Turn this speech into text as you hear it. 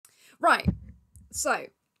Right, so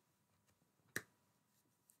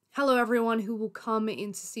hello everyone who will come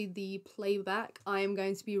in to see the playback. I am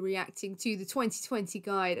going to be reacting to the 2020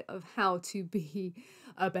 guide of how to be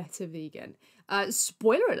a better vegan.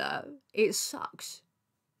 Spoiler alert, it sucks.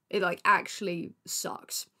 It actually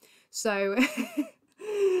sucks. So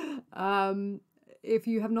if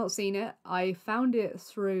you have not seen it, I found it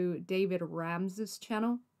through David Rams's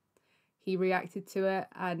channel. He reacted to it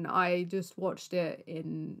and I just watched it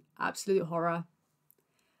in absolute horror.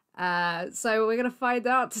 So we're gonna find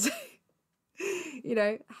out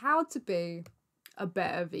today, how to be a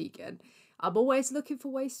better vegan. I'm always looking for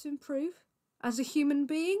ways to improve as a human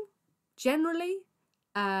being, generally,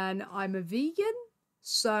 and I'm a vegan,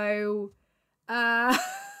 so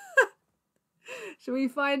should we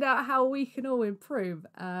find out how we can all improve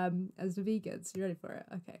as vegans? You ready for it?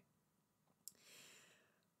 Okay.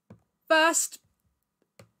 First,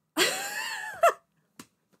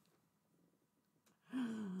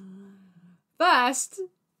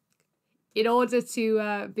 in order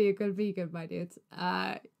to be a good vegan, my dudes,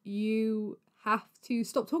 you have to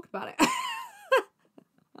stop talking about it.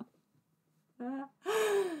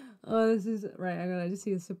 Oh, this is right. I'm gonna just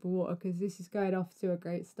need a sip of water because this is going off to a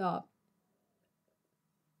great start.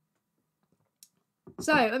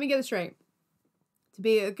 So let me get this straight. To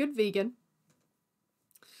be a good vegan,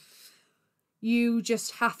 you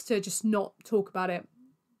just have to not talk about it.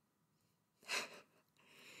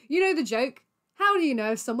 You know the joke. How do you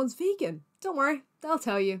know if someone's vegan? Don't worry, they'll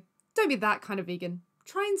tell you. Don't be that kind of vegan.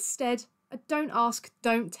 Try instead a don't ask,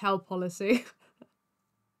 don't tell policy.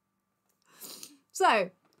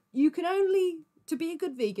 So, to be a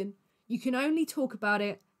good vegan, you can only talk about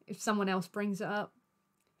it if someone else brings it up.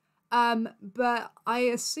 But I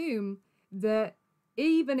assume that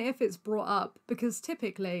even if it's brought up, because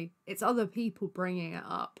typically it's other people bringing it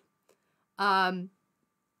up,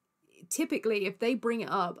 typically if they bring it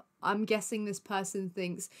up, I'm guessing this person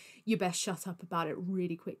thinks you best shut up about it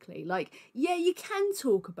really quickly. Like, yeah, you can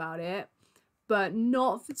talk about it, but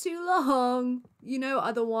not for too long,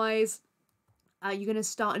 otherwise you're going to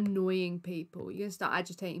start annoying people. You're going to start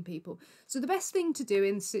agitating people. So the best thing to do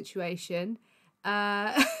in this situation,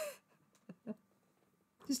 just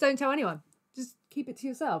don't tell anyone. Just keep it to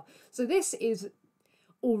yourself. So this is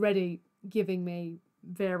already giving me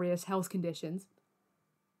various health conditions.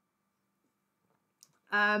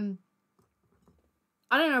 I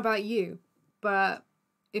don't know about you, but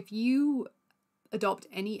if you adopt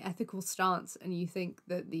any ethical stance and you think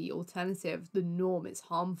that the alternative, the norm, is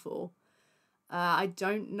harmful, I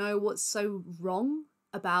don't know what's so wrong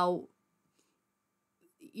about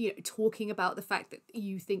talking about the fact that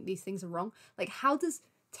you think these things are wrong. Like,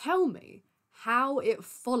 tell me how it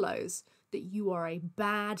follows that you are a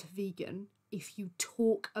bad vegan if you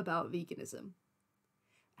talk about veganism.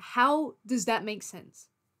 How does that make sense?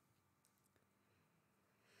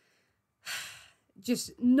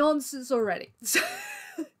 Just nonsense already.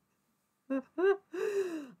 I'm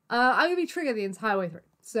gonna be triggered the entire way through.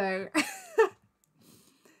 So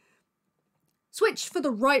switch for the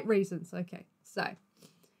right reasons. Okay, so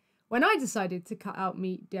when I decided to cut out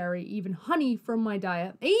meat, dairy, even honey from my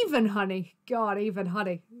diet, even honey, God, even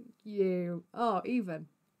honey, even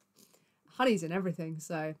honey's in everything.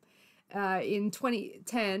 So in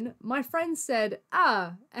 2010, my friend said,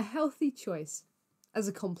 a healthy choice, as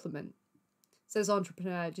a compliment, says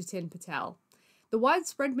entrepreneur Jatin Patel. The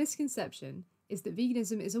widespread misconception is that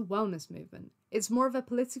veganism is a wellness movement. It's more of a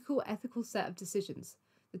political, ethical set of decisions.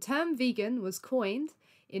 The term vegan was coined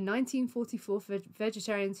in 1944 for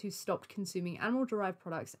vegetarians who stopped consuming animal-derived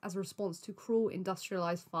products as a response to cruel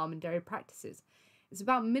industrialized farm and dairy practices. It's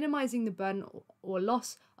about minimizing the burden or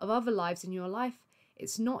loss of other lives in your life.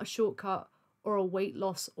 It's not a shortcut or a weight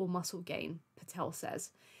loss or muscle gain, Patel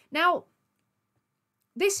says. Now,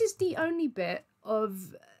 this is the only bit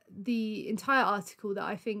of the entire article that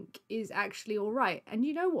I think is actually all right. And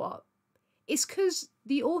you know what? It's because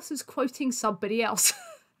the author's quoting somebody else.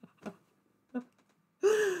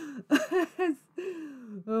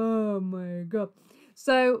 Oh my God.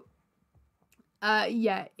 So,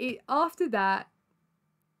 after that,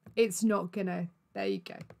 it's not gonna, there you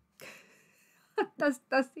go. That's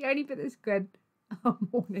the only bit that's good. I'm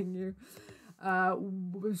warning you.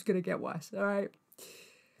 It's gonna get worse, all right?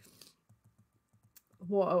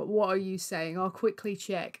 What are you saying? I'll quickly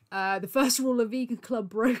check. The first rule of Vegan Club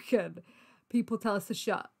broken. People tell us to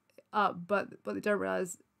shut up, but they don't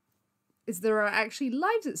realize is there are actually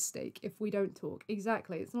lives at stake if we don't talk.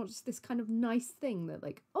 Exactly. It's not just this kind of nice thing that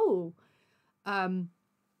I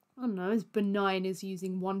don't know, as benign as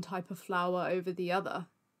using one type of flour over the other.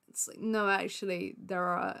 It's like, no, actually, there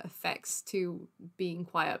are effects to being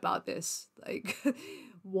quiet about this. Like,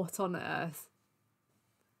 what on earth?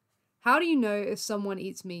 How do you know if someone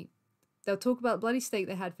eats meat? They'll talk about the bloody steak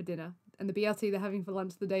they had for dinner and the BLT they're having for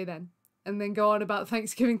lunch the day then, and then go on about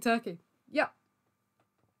Thanksgiving turkey. Yep.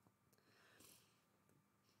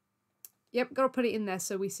 Yep, gotta put it in there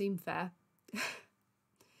so we seem fair.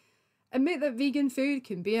 Admit that vegan food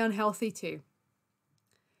can be unhealthy too.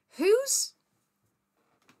 Who's...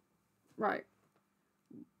 Right.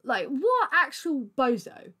 Like, what actual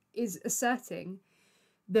bozo is asserting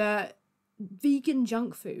that vegan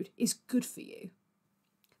junk food is good for you?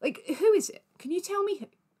 Like, who is it? Can you tell me who?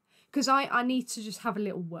 Because I need to just have a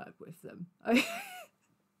little word with them.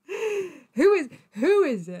 Who is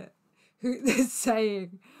it who's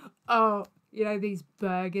saying, oh, you know, these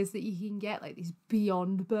burgers that you can get, like these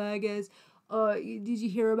Beyond Burgers. Did you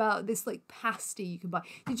hear about this, like, pasty you can buy?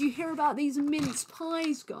 Did you hear about these mince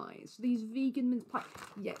pies, guys? These vegan mince pies.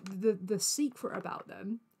 Yeah, the secret about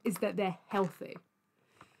them is that they're healthy.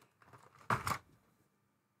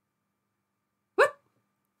 What?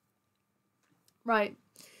 Right.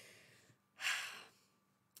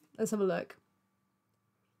 Let's have a look.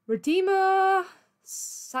 Redeemer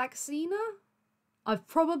Saxena? I've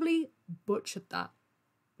probably butchered that,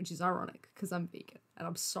 which is ironic because I'm vegan and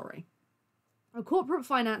I'm sorry. A corporate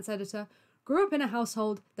finance editor, grew up in a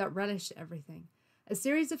household that relished everything. A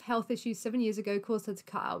series of health issues 7 years ago caused her to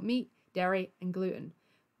cut out meat, dairy, and gluten.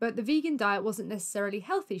 But the vegan diet wasn't necessarily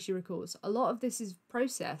healthy, she recalls. A lot of this is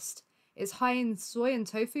processed. It's high in soy and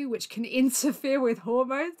tofu, which can interfere with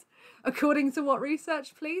hormones. According to what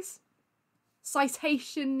research, please?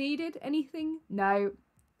 Citation needed? Anything? No.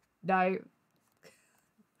 No.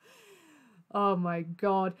 Oh my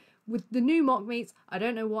god. With the new mock meats, I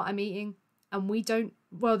don't know what I'm eating. And we don't...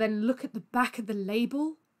 Well, then look at the back of the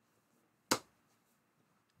label. If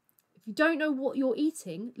you don't know what you're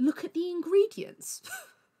eating, look at the ingredients.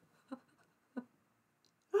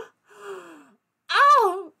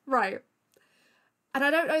 Oh! Right. And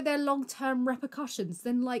I don't know their long-term repercussions.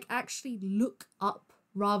 Then, like, actually look up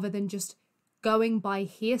rather than just going by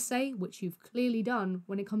hearsay, which you've clearly done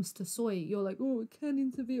when it comes to soy. You're like, oh, it can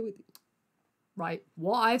interfere with... Right.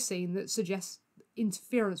 What I've seen that suggests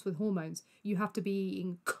interference with hormones, you have to be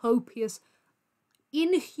eating copious,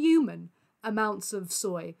 inhuman amounts of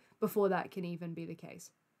soy before that can even be the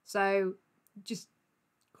case. So, just...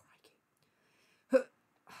 Crikey.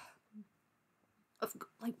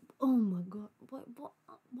 Like, oh my god, what,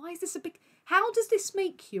 why is this a big... How does this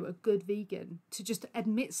make you a good vegan? To just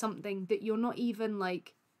admit something that you're not even,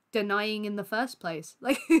 like, denying in the first place?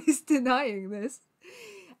 Like, who's denying this?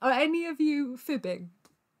 Are any of you fibbing?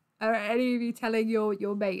 Are any of you telling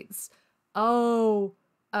your mates, oh,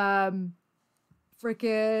 freaking,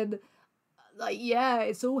 like, yeah,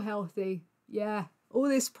 it's all healthy. Yeah, all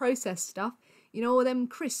this processed stuff. You know, all them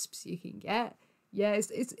crisps you can get. Yeah,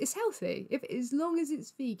 it's healthy. If as long as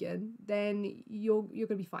it's vegan, then you're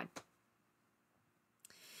gonna be fine.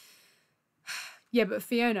 Yeah, but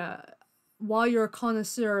Fiona, while you're a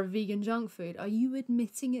connoisseur of vegan junk food, are you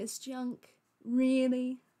admitting it's junk?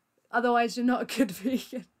 Really? Otherwise, you're not a good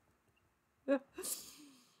vegan.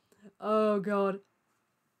 Oh god.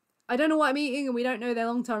 I don't know what I'm eating and we don't know their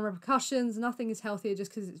long-term repercussions. Nothing is healthier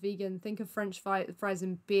just because it's vegan. Think of French fries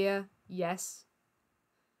and beer. Yes.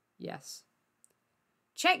 Yes.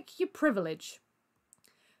 Check your privilege.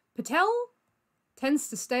 Patel tends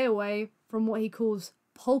to stay away from what he calls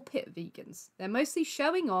pulpit vegans. They're mostly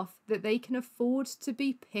showing off that they can afford to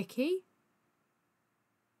be picky.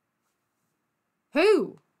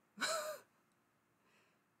 Who?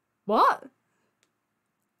 What?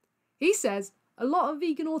 He says a lot of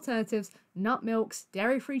vegan alternatives, nut milks,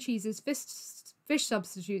 dairy-free cheeses, fish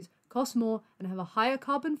substitutes cost more and have a higher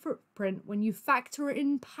carbon footprint when you factor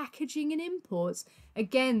in packaging and imports.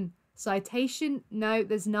 Again, citation, no,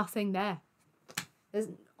 there's nothing there. There's...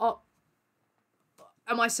 Oh,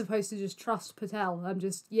 am I supposed to just trust Patel? I'm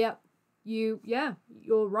just, yep, yeah,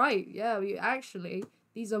 you're right. Yeah, actually,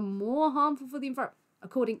 these are more harmful for the environment.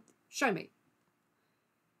 Show me.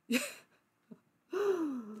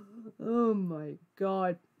 Oh my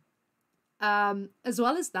god. As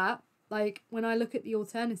well as that, like, when I look at the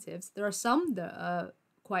alternatives, there are some that are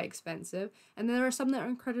quite expensive, and there are some that are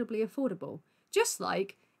incredibly affordable. Just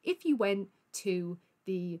like if you went to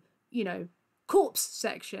the, you know, corpse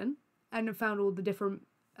section and found all the different,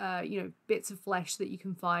 you know, bits of flesh that you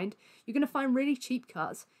can find, you're going to find really cheap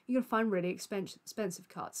cuts. You're going to find really expensive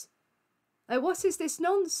cuts. Like, what is this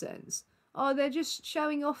nonsense? Oh, they're just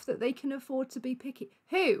showing off that they can afford to be picky.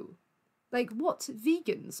 Who? Like, what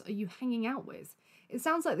vegans are you hanging out with? It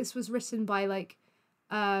sounds like this was written by, like,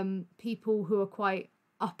 people who are quite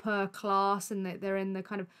upper class and they're in the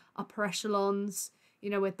kind of upper echelons, you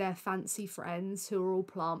know, with their fancy friends who are all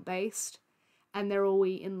plant-based and they're all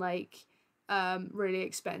eating like really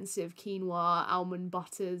expensive quinoa, almond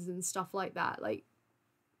butters and stuff like that. Like,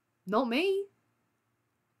 not me.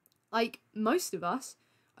 Like, most of us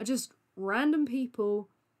are just random people,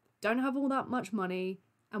 don't have all that much money,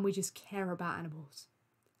 and we just care about animals.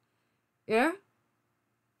 Yeah?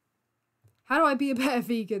 How do I be a better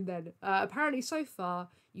vegan then? Apparently so far,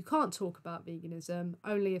 you can't talk about veganism,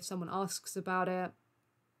 only if someone asks about it.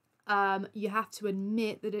 You have to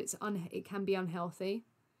admit that it can be unhealthy.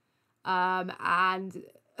 And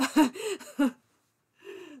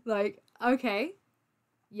like, okay.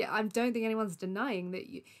 Yeah, I don't think anyone's denying that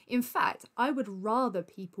you... In fact, I would rather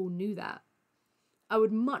people knew that. I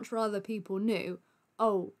would much rather people knew,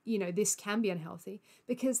 oh, you know, this can be unhealthy,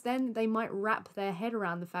 because then they might wrap their head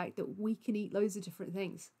around the fact that we can eat loads of different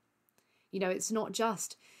things. You know, it's not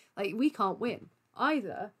just, like, we can't win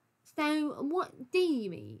either. So, what do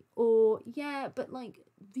you eat? Or, yeah, but, like,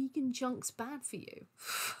 vegan junk's bad for you.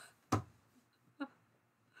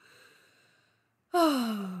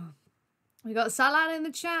 We got salad in the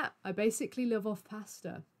chat. I basically live off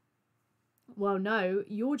pasta. Well, no,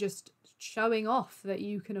 you're just showing off that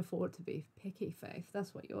you can afford to be picky, Faith.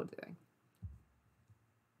 That's what you're doing.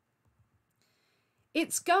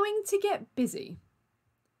 It's going to get busy.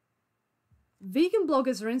 Vegan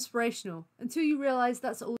bloggers are inspirational until you realise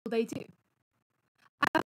that's all they do. I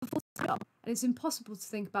have a full-time job, and it's impossible to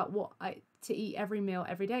think about what to eat every meal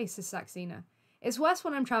every day, says Saxena. It's worse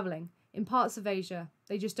when I'm travelling. In parts of Asia,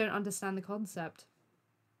 they just don't understand the concept.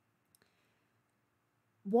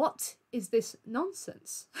 What is this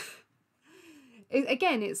nonsense?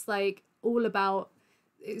 Again, it's like all about...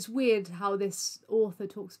 It's weird how this author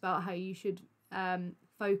talks about how you should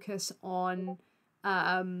focus on...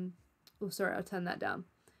 oh, sorry, I'll turn that down.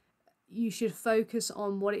 You should focus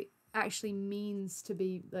on what it actually means to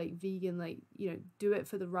be, like, vegan, like, you know, do it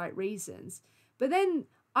for the right reasons. But then...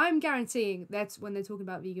 I'm guaranteeing that when they're talking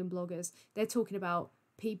about vegan bloggers, they're talking about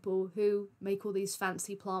people who make all these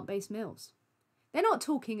fancy plant-based meals. They're not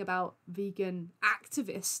talking about vegan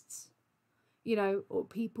activists, you know, or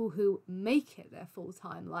people who make it their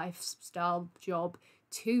full-time lifestyle job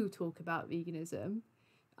to talk about veganism.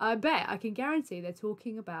 I can guarantee they're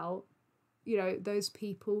talking about, you know, those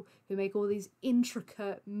people who make all these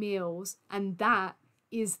intricate meals and that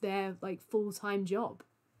is their, like, full-time job.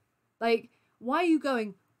 Like, why are you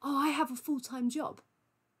going, oh, I have a full-time job?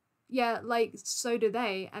 Yeah, like, so do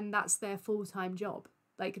they, and that's their full-time job.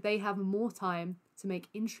 Like, they have more time to make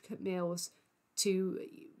intricate meals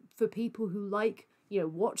for people who like, you know,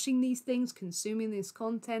 watching these things, consuming this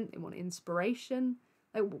content, they want inspiration.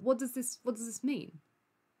 Like, what does this mean?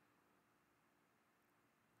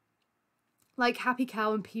 Like, Happy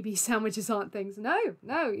Cow and PB sandwiches aren't things. No,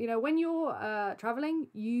 you know, when you're traveling,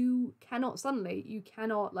 you cannot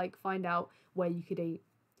like find out where you could eat.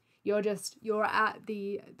 You're at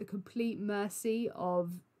the complete mercy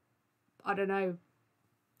of, I don't know,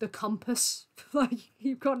 the compass. Like,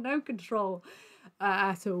 you've got no control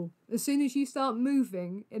at all. As soon as you start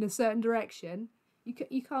moving in a certain direction,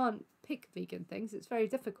 you can't pick vegan things. It's very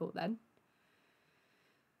difficult then.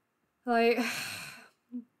 Like...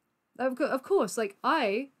 Of course, like,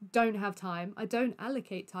 I don't have time. I don't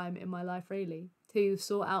allocate time in my life, really, to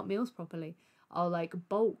sort out meals properly. I'll, like,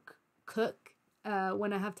 bulk cook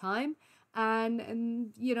when I have time.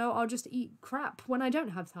 And you know, I'll just eat crap when I don't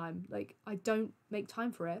have time. Like, I don't make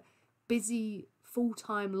time for it. Busy,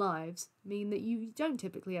 full-time lives mean that you don't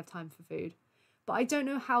typically have time for food. But I don't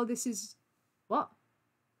know how this is... What?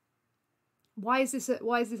 Why is this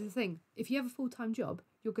a thing? If you have a full-time job,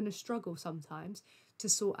 you're going to struggle sometimes to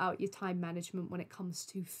sort out your time management when it comes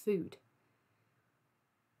to food.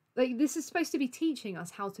 Like, this is supposed to be teaching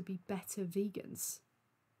us how to be better vegans.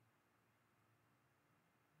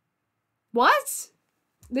 What?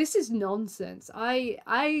 This is nonsense. I'd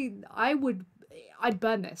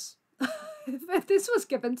burn this. If this was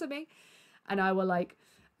given to me and I were, like,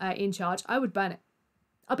 in charge, I would burn it.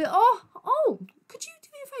 I'd be like, oh, could you do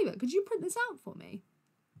me a favour? Could you print this out for me?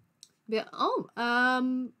 I'd be like,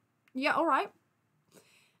 yeah, all right.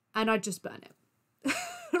 And I'd just burn it.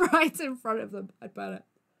 Right in front of them, I'd burn it.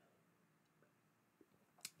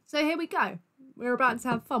 So here we go. We're about to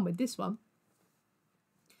have fun with this one.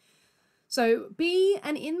 So, be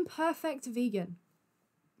an imperfect vegan.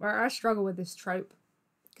 Where I struggle with this trope.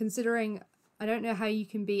 Considering I don't know how you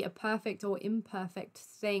can be a perfect or imperfect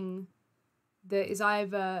thing that is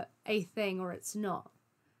either a thing or it's not.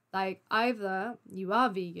 Like, either you are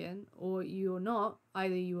vegan or you're not.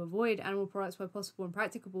 Either you avoid animal products where possible and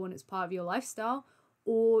practicable and it's part of your lifestyle,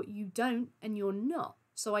 or you don't and you're not.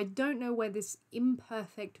 So I don't know where this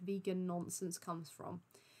imperfect vegan nonsense comes from.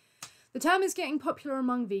 The term is getting popular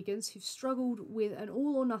among vegans who've struggled with an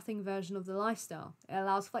all or nothing version of the lifestyle. It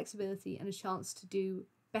allows flexibility and a chance to do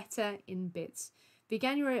better in bits.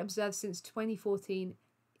 Veganuary, observed since 2014,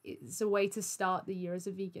 is a way to start the year as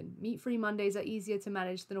a vegan. Meat-free Mondays are easier to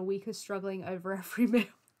manage than a week of struggling over every meal.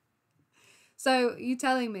 So you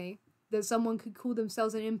telling me that someone could call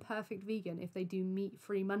themselves an imperfect vegan if they do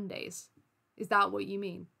meat-free Mondays? Is that what you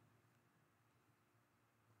mean?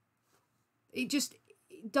 It just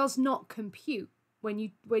does not compute when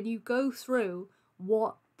you go through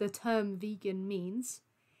what the term vegan means.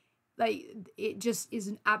 Like, it just is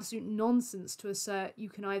an absolute nonsense to assert you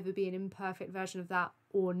can either be an imperfect version of that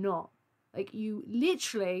or not. Like, you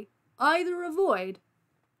literally either avoid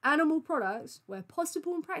animal products where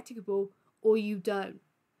possible and practicable, or you don't.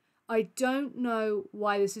 I don't know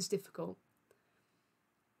why this is difficult.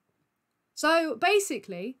 So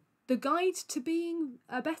basically, the guide to being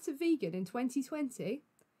a better vegan in 2020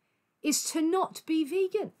 is to not be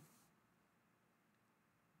vegan.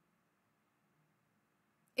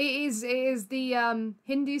 It is the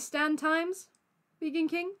Hindustan Times Vegan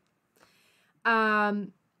King.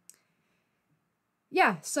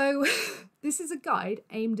 Yeah, so this is a guide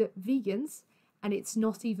aimed at vegans, and it's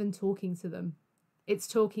not even talking to them. It's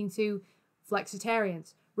talking to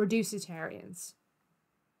flexitarians, reducitarians,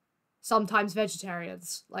 sometimes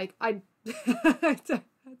vegetarians. Like, I don't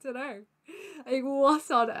know. Like, what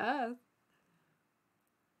on earth?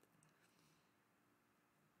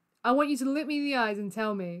 I want you to look me in the eyes and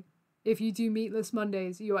tell me if you do meatless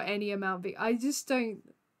Mondays, you are any amount vegan. I just don't.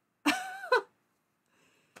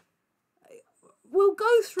 We'll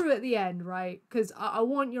go through at the end, right? Because I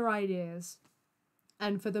want your ideas.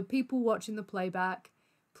 And for the people watching the playback,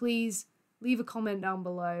 please leave a comment down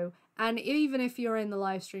below. And even if you're in the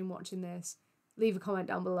live stream watching this, leave a comment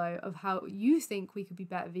down below of how you think we could be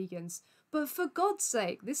better vegans. But for God's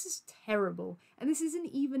sake, this is terrible. And this isn't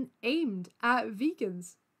even aimed at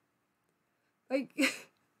vegans. Like,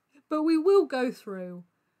 but we will go through,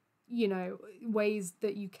 you know, ways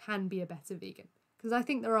that you can be a better vegan. Because I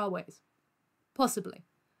think there are ways. Possibly.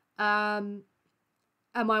 Am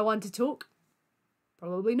I one to talk?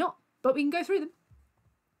 Probably not. But we can go through them.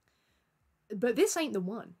 But this ain't the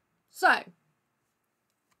one. So,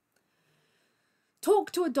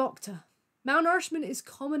 talk to a doctor. Malnourishment is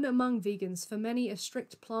common among vegans. For many, a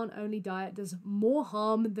strict plant-only diet does more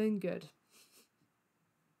harm than good.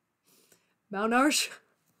 Malnourishment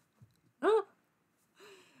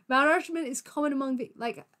is common among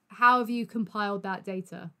like, how have you compiled that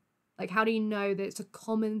data? Like, how do you know that it's a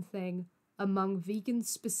common thing among vegans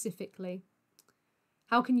specifically?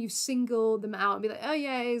 How can you single them out and be like, oh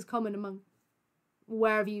yeah, it is common among...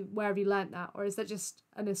 Where have you learnt that? Or is that just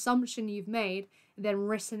an assumption you've made and then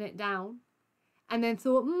written it down and then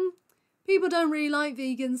thought, people don't really like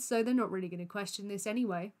vegans, so they're not really going to question this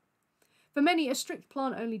anyway. For many, a strict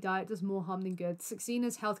plant-only diet does more harm than good.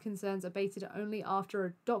 Saxena's health concerns abated only after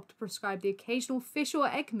a doctor prescribed the occasional fish or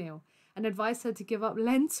egg meal and advised her to give up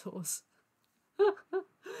lentils.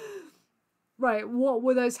 Right, what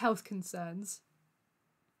were those health concerns?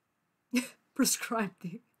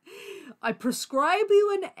 I prescribe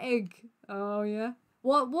you an egg. Oh yeah.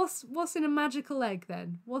 What's in a magical egg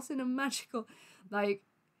then? What's in a magical, like,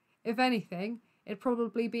 if anything, it'd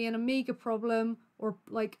probably be an omega problem or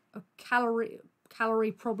like a calorie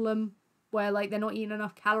problem where like they're not eating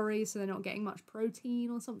enough calories, so they're not getting much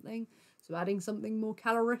protein or something. So adding something more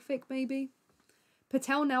calorific maybe.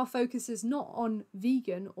 Patel now focuses not on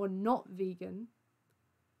vegan or not vegan,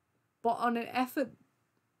 but on the effort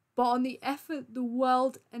the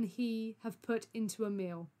world and he have put into a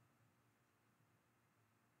meal.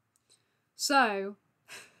 So,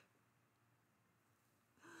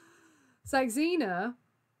 Saxena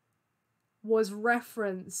was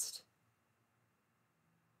referenced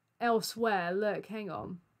elsewhere. Look, hang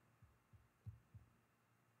on.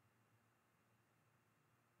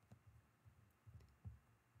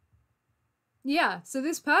 Yeah, so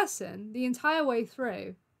this person, the entire way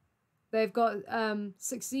through, they've got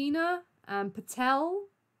Saxena and Patel,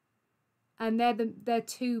 and they're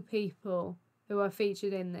two people who are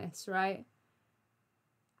featured in this, right?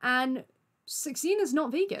 And Saxena's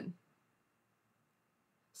not vegan.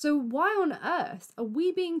 So why on earth are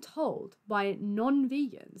we being told by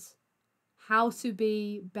non-vegans how to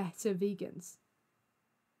be better vegans?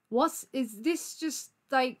 Is this just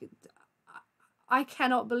like... I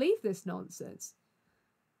cannot believe this nonsense.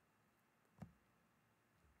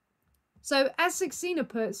 So, as Saxena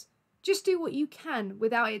puts, just do what you can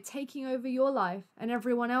without it taking over your life and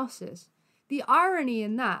everyone else's. The irony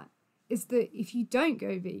in that is that if you don't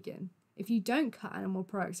go vegan, if you don't cut animal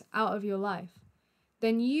products out of your life,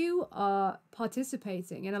 then you are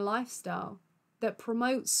participating in a lifestyle that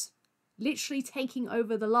promotes literally taking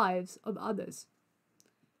over the lives of others.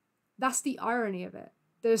 That's the irony of it.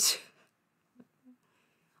 There's...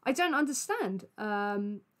 I don't understand,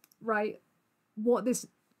 right, what this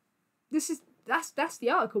is... That's the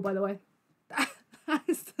article, by the way. That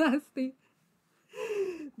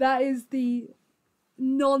is the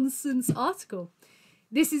nonsense article.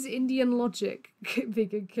 This is Indian Logic,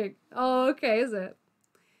 Vegan King. Oh, okay, is it?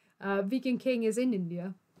 Vegan King is in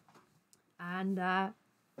India and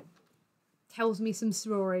tells me some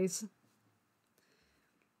stories.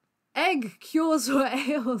 Egg cures what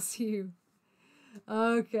ails you.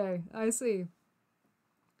 Okay, I see.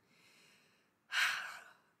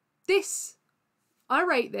 I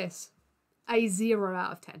rate this a 0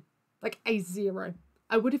 out of 10. Like a 0.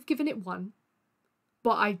 I would have given it 1,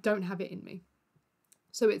 but I don't have it in me.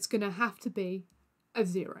 So it's going to have to be a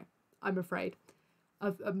 0, I'm afraid.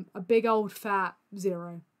 A big old fat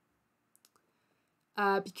 0.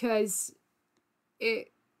 Because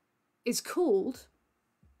it is called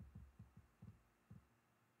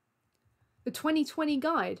the 2020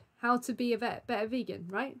 Guide, How to Be a Better Vegan,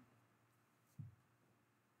 right?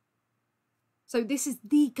 So this is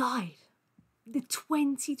the guide. The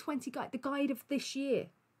 2020 guide. The guide of this year.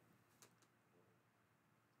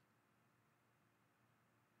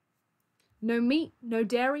 No meat, no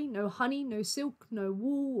dairy, no honey, no silk, no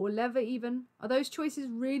wool or leather even. Are those choices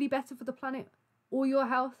really better for the planet or your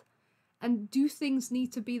health? And do things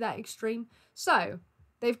need to be that extreme? So,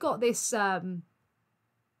 they've got this, I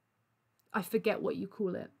forget what you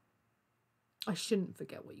call it. I shouldn't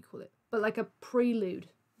forget what you call it. But like a prelude,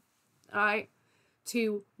 alright?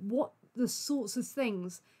 To what the sorts of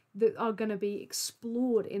things that are going to be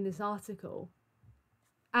explored in this article.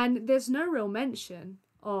 And there's no real mention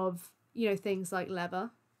of, you know, things like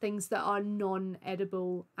leather, things that are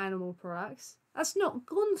non-edible animal products. That's not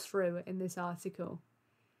gone through in this article.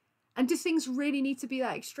 And do things really need to be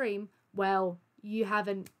that extreme? Well, you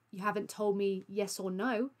haven't told me yes or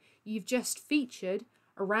no. You've just featured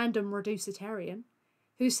a random reducitarian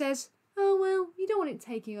who says, oh, well, you don't want it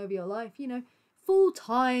taking over your life, you know, full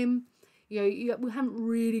time. You know, we haven't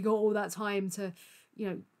really got all that time to, you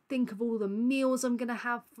know, think of all the meals I'm going to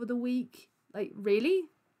have for the week. Like, really?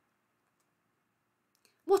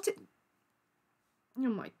 Oh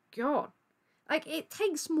my God. Like, it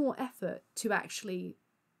takes more effort to actually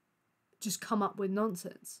just come up with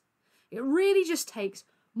nonsense. It really just takes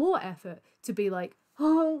more effort to be like,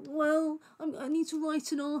 oh, well, I need to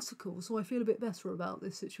write an article so I feel a bit better about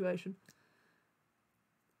this situation.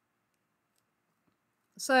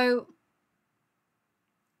 So,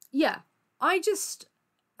 yeah, I just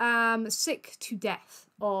am sick to death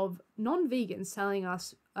of non-vegans telling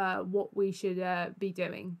us what we should be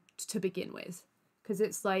doing to begin with. Because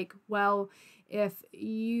it's like, well, if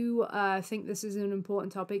you think this is an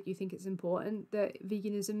important topic, you think it's important that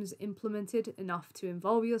veganism is implemented enough to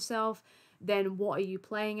involve yourself, then what are you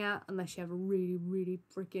playing at unless you have a really, really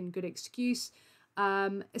freaking good excuse?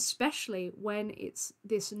 Especially when it's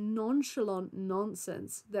this nonchalant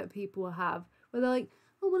nonsense that people have where they're like,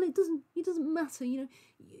 oh, well, it doesn't matter, you know,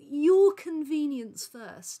 your convenience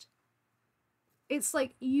first. It's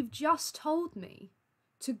like, you've just told me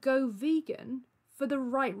to go vegan for the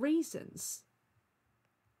right reasons,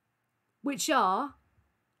 which are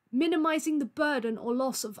minimizing the burden or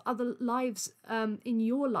loss of other lives in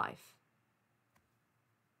your life.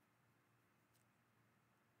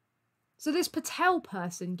 So this Patel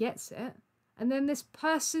person gets it, and then this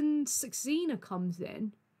person, Saxena, comes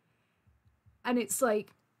in, and it's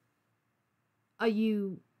like,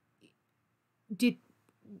 did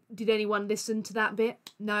anyone listen to that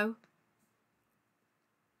bit? No.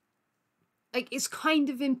 Like, it's kind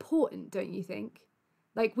of important, don't you think?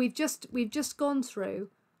 Like, we've just gone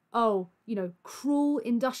through, oh, you know, cruel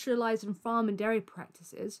industrialized and farm and dairy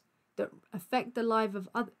practices that affect the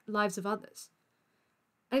lives of others.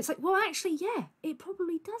 And it's like, well, actually, yeah, it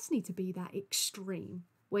probably does need to be that extreme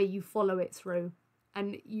where you follow it through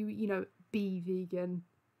and you know, be vegan.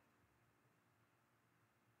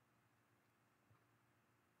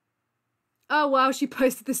 Oh, wow, she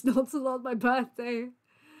posted this nonsense on my birthday.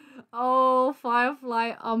 Oh,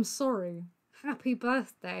 Firefly, I'm sorry. Happy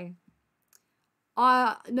birthday.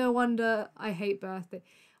 No wonder I hate birthday.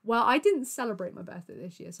 Well, I didn't celebrate my birthday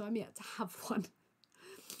this year, so I'm yet to have one.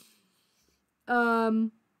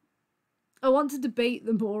 I want to debate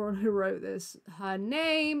the moron who wrote this. Her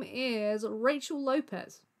name is Rachel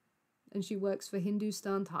Lopez, and she works for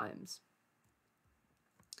Hindustan Times.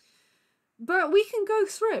 But we can go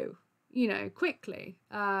through, quickly,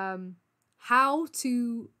 how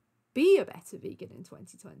to be a better vegan in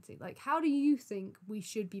 2020. Like, how do you think we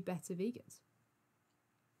should be better vegans?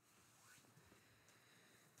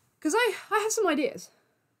 Because I have some ideas,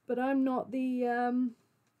 but I'm not the, I'm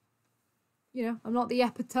not the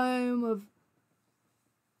epitome of,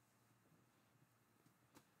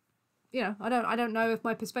 I don't know if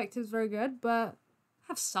my perspective is very good, but I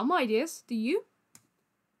have some ideas. Do you?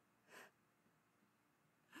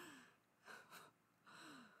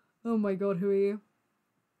 Oh my god, who are you?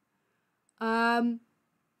 I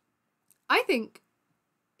think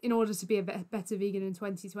in order to be a better vegan in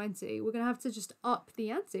 2020, we're going to have to just up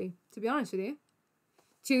the ante, to be honest with you.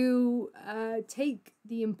 To take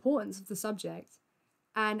the importance of the subject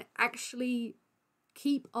and actually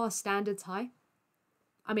keep our standards high.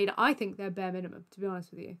 I mean, I think they're bare minimum, to be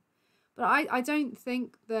honest with you. But I don't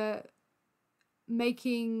think that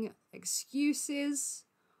making excuses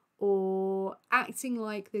or acting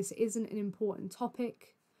like this isn't an important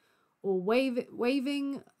topic or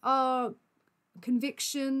waving our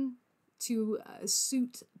conviction to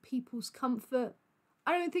suit people's comfort,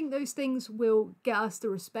 I don't think those things will get us the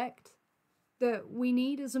respect that we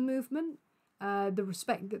need as a movement, the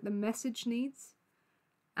respect that the message needs.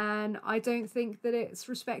 And I don't think that it's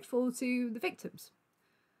respectful to the victims.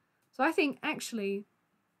 So I think actually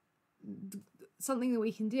something that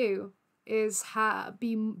we can do is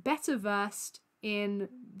be better versed in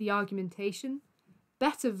the argumentation,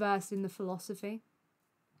 better versed in the philosophy.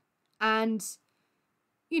 And,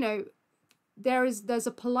 there's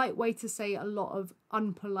a polite way to say a lot of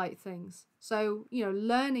unpolite things. So,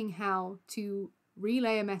 learning how to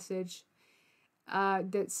relay a message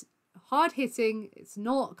that's hard-hitting, it's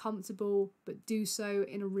not comfortable, but do so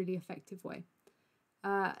in a really effective way.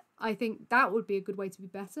 I think that would be a good way to be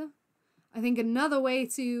better. I think another way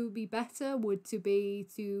to be better would be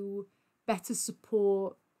to better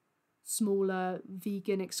support smaller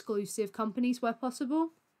vegan exclusive companies where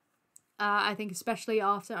possible. I think especially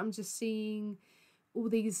after I'm just seeing all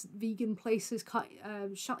these vegan places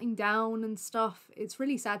shutting down and stuff, it's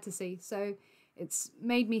really sad to see. So it's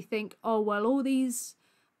made me think, oh, well, all these,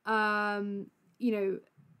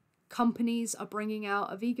 companies are bringing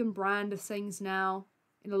out a vegan brand of things now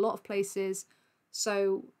in a lot of places.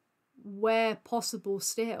 So where possible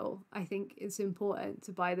still, I think it's important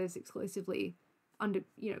to buy those exclusively under,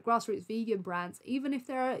 grassroots vegan brands, even if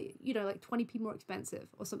they're, like 20p more expensive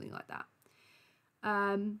or something like that.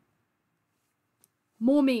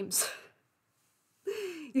 More memes.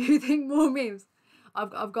 You think more memes?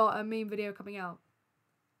 I've got a meme video coming out.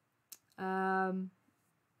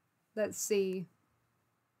 Let's see.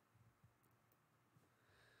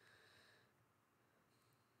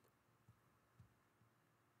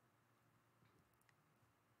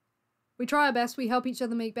 We try our best, we help each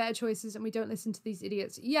other make better choices, and we don't listen to these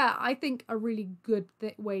idiots. Yeah, I think a really good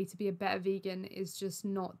way to be a better vegan is just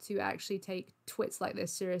not to actually take twits like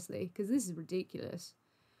this seriously, because this is ridiculous.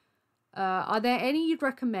 Are there any you'd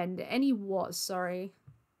recommend? Any what? Sorry.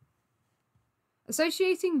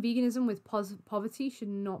 Associating veganism with poverty should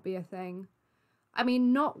not be a thing. I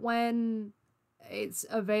mean, not when it's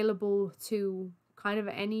available to kind of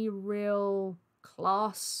any real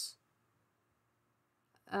class.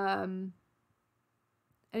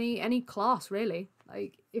 Any class really.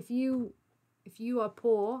 Like if you are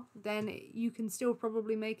poor, then you can still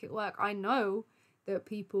probably make it work. I know that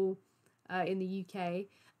people in the UK,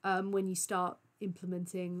 when you start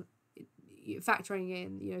implementing, factoring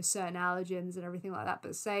in, certain allergens and everything like that,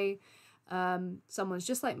 but say someone's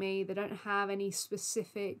just like me, they don't have any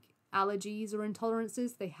specific allergies or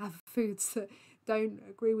intolerances, they have foods that don't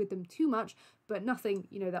agree with them too much, but nothing,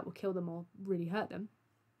 that will kill them or really hurt them.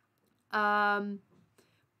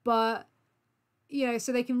 But,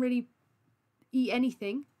 so they can really eat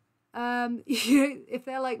anything. If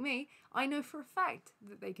they're like me, I know for a fact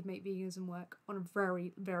that they can make veganism work on a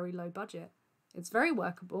very, very low budget. It's very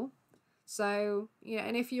workable. So,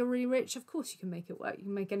 and if you're really rich, of course you can make it work. You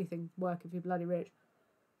can make anything work if you're bloody rich.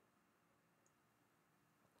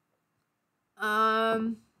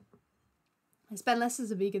 I spend less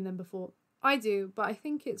as a vegan than before. I do, but I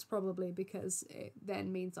think it's probably because it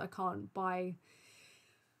then means I can't buy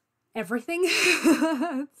everything.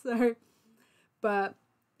 So, but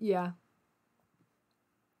yeah.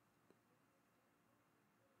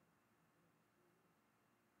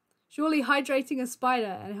 Surely hydrating a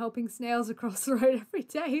spider and helping snails across the road every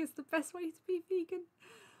day is the best way to be vegan.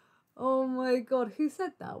 Oh my god, who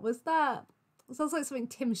said that? Was that... It sounds like something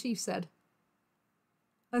Tim Sheaf said.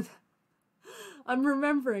 I'm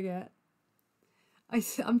remembering it.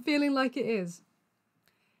 I'm feeling like it is.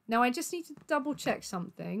 Now I just need to double check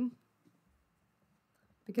something.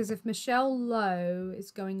 Because if Michelle Lowe is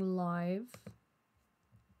going live,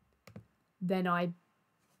 then I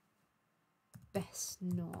best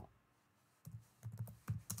not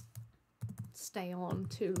stay on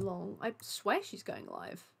too long. I swear she's going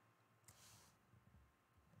live.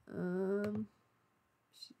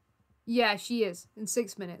 Yeah, she is in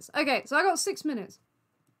 6 minutes. Okay, so I got 6 minutes.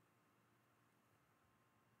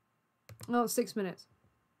 Oh, 6 minutes.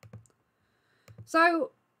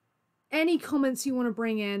 So, any comments you want to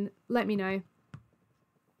bring in, let me know.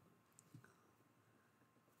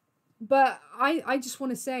 But I just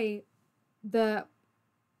want to say that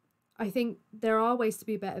I think there are ways to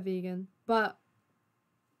be a better vegan, but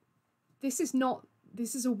this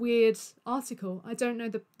is a weird article. I don't know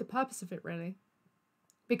the purpose of it really.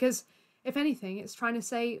 Because if anything, it's trying to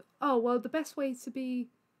say, oh, well, the best way to be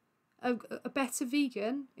a better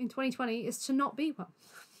vegan in 2020 is to not be one.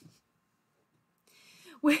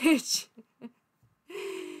 Which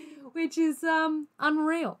is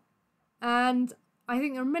unreal. And I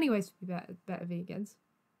think there are many ways to be better vegans.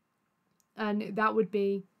 And that would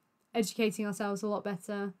be educating ourselves a lot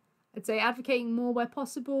better. I'd say advocating more where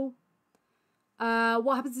possible.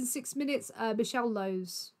 What happens in 6 minutes? Michelle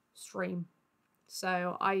Lowe's stream.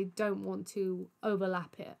 So I don't want to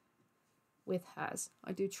overlap it with hers.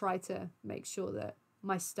 I do try to make sure that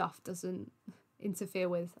my stuff doesn't interfere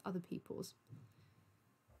with other people's.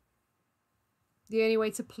 The only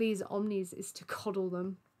way to please omnis is to coddle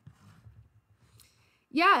them.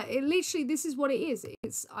 Yeah, it literally, this is what it is.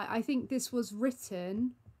 I think this was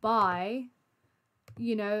written by,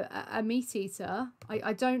 you know, a meat eater.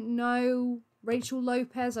 I don't know Rachel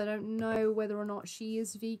Lopez. I don't know whether or not she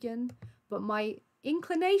is vegan. But my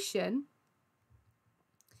inclination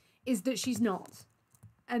is that she's not.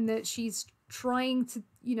 And that she's trying to,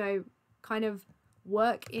 you know, kind of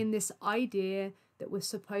work in this idea that we're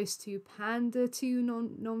supposed to pander to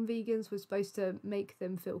non-vegans. We're supposed to make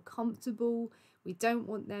them feel comfortable. We don't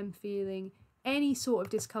want them feeling any sort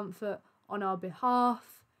of discomfort on our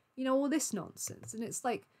behalf. You know, all this nonsense. And it's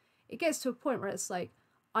like, it gets to a point where it's like,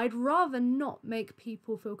 I'd rather not make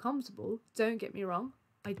people feel comfortable. Don't get me wrong.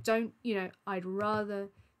 I don't, you know, I'd rather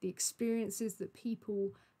the experiences that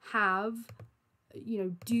people have, you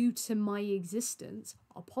know, due to my existence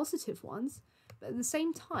are positive ones. But at the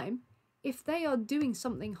same time, if they are doing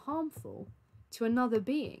something harmful to another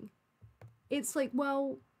being, it's like,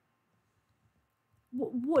 well,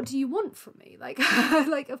 what do you want from me? Like,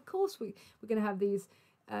 like, of course we're going to have these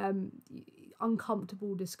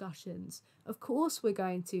uncomfortable discussions. Of course we're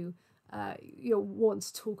going to, you know, want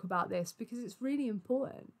to talk about this because it's really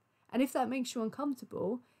important. And if that makes you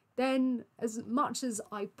uncomfortable, then as much as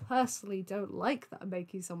I personally don't like that I'm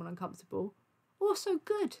making someone uncomfortable, also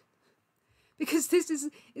good. Because this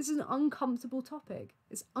is an uncomfortable topic.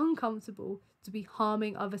 It's uncomfortable to be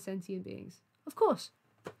harming other sentient beings. Of course.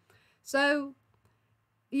 So,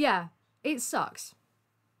 yeah, it sucks.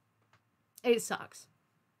 It sucks.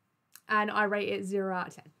 And I rate it 0 out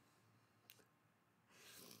of 10.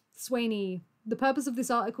 Swaney, the purpose of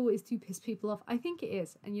this article is to piss people off. I think it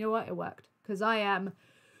is. And you know what? It worked. Because I am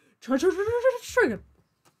triggered.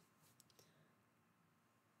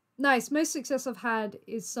 Nice. Most success I've had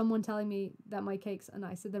is someone telling me that my cakes are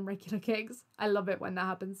nicer than regular cakes. I love it when that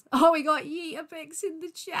happens. Oh, we got Yeetapix in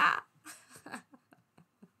the chat.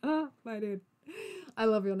 My dude. I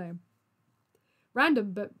love your name.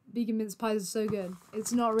 Random, but vegan mince pies are so good.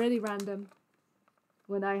 It's not really random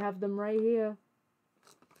when I have them right here.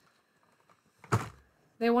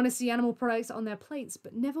 They want to see animal products on their plates,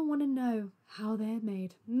 but never want to know how they're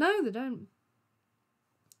made. No, they don't.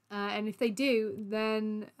 And if they do,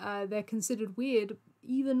 then they're considered weird,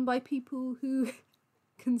 even by people who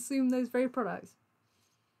consume those very products.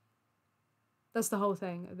 That's the whole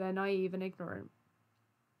thing. They're naive and ignorant.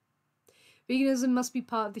 Veganism must be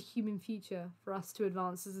part of the human future for us to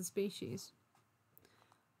advance as a species.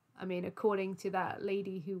 I mean, according to that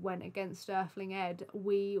lady who went against Earthling Ed,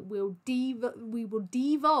 we will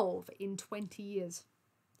devolve in 20 years.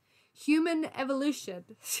 Human evolution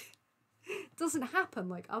doesn't happen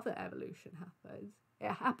like other evolution happens.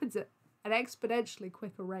 It happens at an exponentially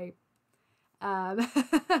quicker rate. In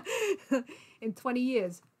 20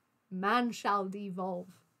 years, man shall devolve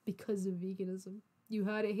because of veganism. You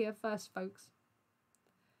heard it here first, folks.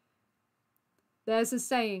 There's a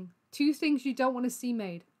saying, 2 things you don't want to see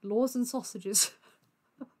made, laws and sausages.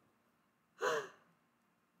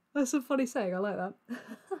 That's a funny saying, I like that.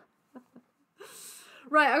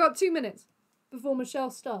 Right, I got 2 minutes before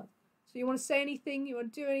Michelle starts. So you want to say anything? You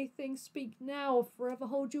want to do anything? Speak now or forever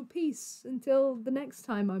hold your peace until the next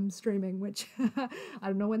time I'm streaming, which I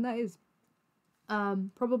don't know when that is.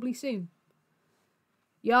 Probably soon.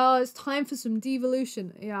 Yeah, it's time for some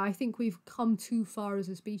devolution. Yeah, I think we've come too far as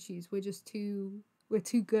a species. We're too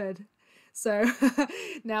good. So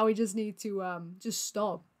now we just need to just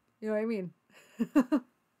stop. You know what I mean?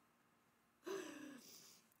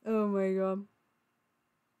 Oh my god.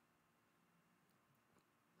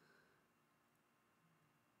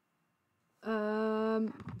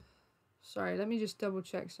 Sorry, let me just double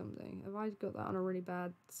check something. Have I got that on a really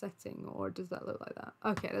bad setting, or does that look like that?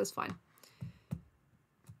 Okay, that's fine.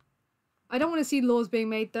 I don't want to see laws being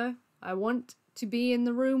made though. I want to be in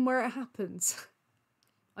the room where it happens.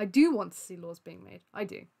 I do want to see laws being made. I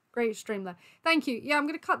do. Great stream there. Thank you. Yeah, I'm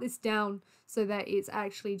going to cut this down so that it's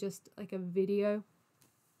actually just like a video.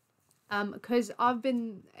 Because I've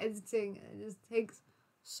been editing and it just takes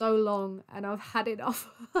so long and I've had enough.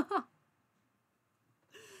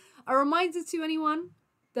 A reminder to anyone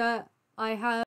that I have